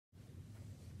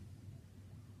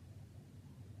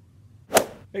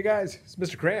Hey guys, it's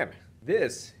Mr. Kram.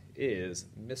 This is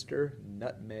Mr.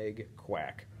 Nutmeg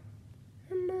Quack.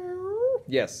 Hello.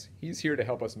 Yes, he's here to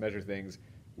help us measure things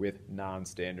with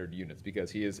non-standard units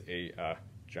because he is a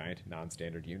giant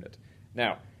non-standard unit.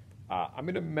 Now, I'm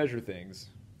going to measure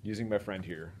things using my friend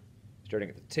here, starting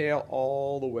at the tail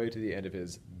all the way to the end of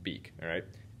his beak. All right.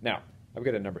 Now, I've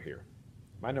got a number here.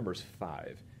 My number is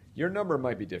 5. Your number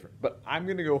might be different, but I'm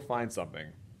going to go find something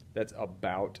that's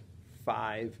about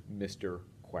 5 Mr.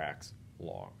 Quacks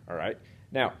long. All right.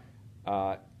 Now,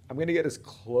 I'm going to get as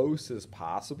close as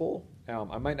possible.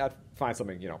 I might not find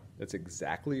something, that's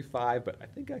exactly 5, but I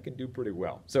think I can do pretty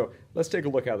well. So let's take a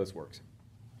look how this works.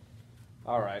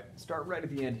 All right. Start right at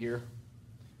the end here.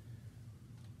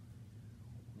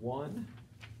 1,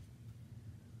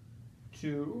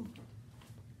 2,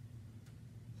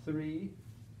 3,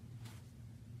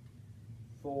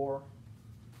 4,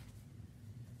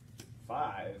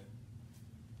 5,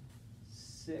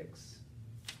 6,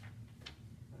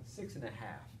 6.5.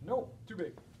 Nope, too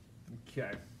big.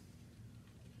 Okay.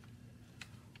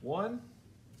 1,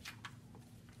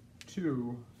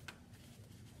 2,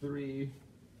 3,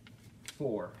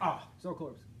 4. Ah, so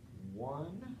close.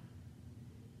 1,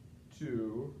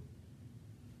 2,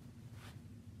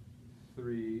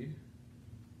 3,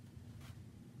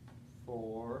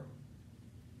 4,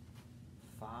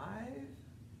 5.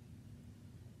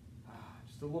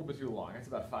 Just a little bit too long. It's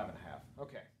about 5.5.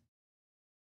 Okay.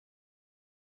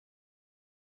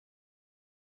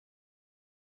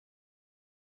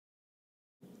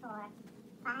 Four,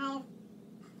 5,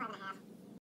 5.5.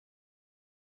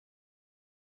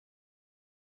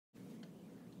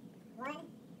 1,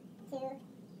 2,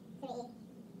 3, 4.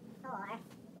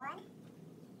 1,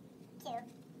 2,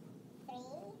 3,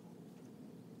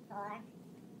 4,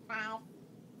 5,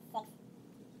 6,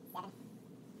 7.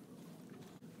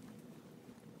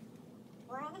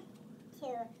 1, 2,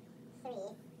 3.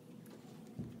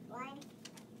 1,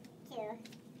 2,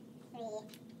 3,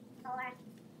 4.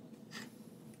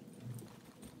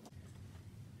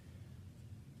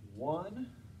 1,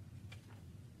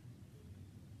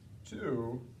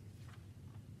 2,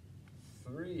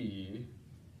 3,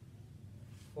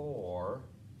 4,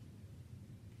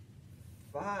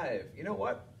 5. You know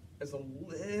what? It's a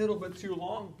little bit too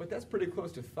long, but that's pretty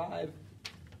close to 5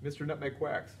 Mr. Nutmeg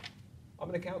Quacks. I'm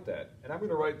going to count that, and I'm going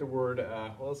to write the word,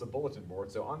 well, it's a bulletin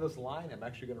board, so on this line, I'm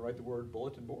actually going to write the word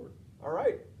bulletin board. All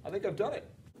right, I think I've done it.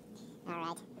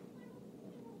 All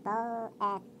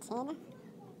right. Bulletin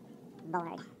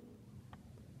board.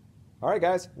 All right,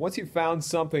 guys, once you've found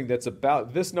something that's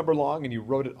about this number long and you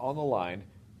wrote it on the line,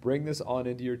 bring this on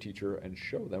into your teacher and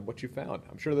show them what you found.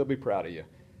 I'm sure they'll be proud of you.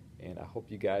 And I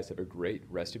hope you guys have a great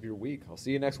rest of your week. I'll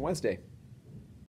see you next Wednesday.